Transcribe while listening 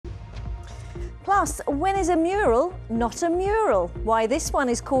Plus, when is a mural not a mural? Why this one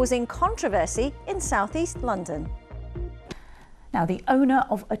is causing controversy in southeast London. Now, the owner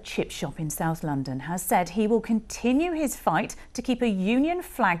of a chip shop in South London has said he will continue his fight to keep a Union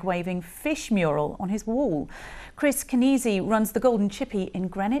flag-waving fish mural on his wall. Chris Canisi runs the Golden Chippy in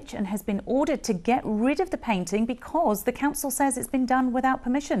Greenwich and has been ordered to get rid of the painting because the council says it's been done without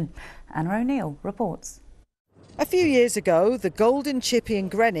permission. Anna O'Neill reports. A few years ago, the Golden Chippy in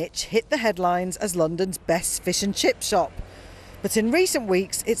Greenwich hit the headlines as London's best fish and chip shop. But in recent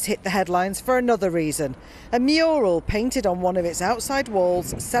weeks, it's hit the headlines for another reason. A mural painted on one of its outside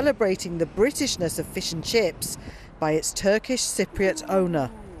walls celebrating the Britishness of fish and chips by its Turkish Cypriot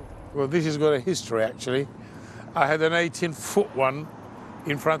owner. Well, this has got a history, actually. I had an 18-foot one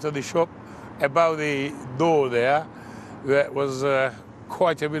in front of the shop, above the door there. That was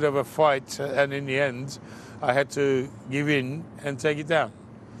quite a bit of a fight, and in the end, I had to give in and take it down.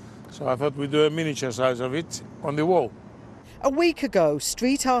 So I thought we'd do a miniature size of it on the wall. A week ago,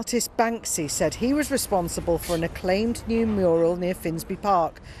 street artist Banksy said he was responsible for an acclaimed new mural near Finsbury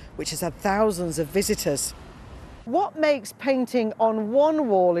Park, which has had thousands of visitors. What makes painting on one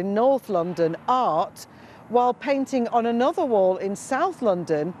wall in North London art, while painting on another wall in South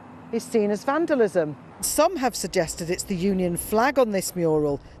London is seen as vandalism? Some have suggested it's the Union flag on this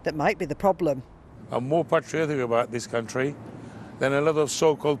mural that might be the problem. I'm more patriotic about this country than a lot of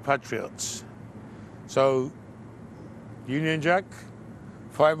so-called patriots. So, Union Jack,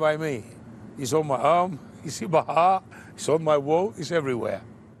 fine by me. It's on my arm, it's in my heart, it's on my wall, it's everywhere.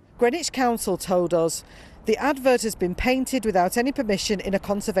 Greenwich Council told us the advert has been painted without any permission in a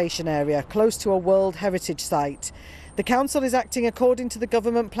conservation area close to a World Heritage Site. The council is acting according to the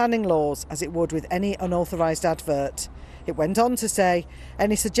government planning laws, as it would with any unauthorised advert. It went on to say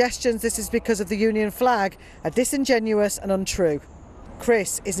any suggestions this is because of the Union flag are disingenuous and untrue.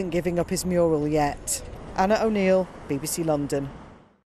 Chris isn't giving up his mural yet. Anna O'Neill, BBC London.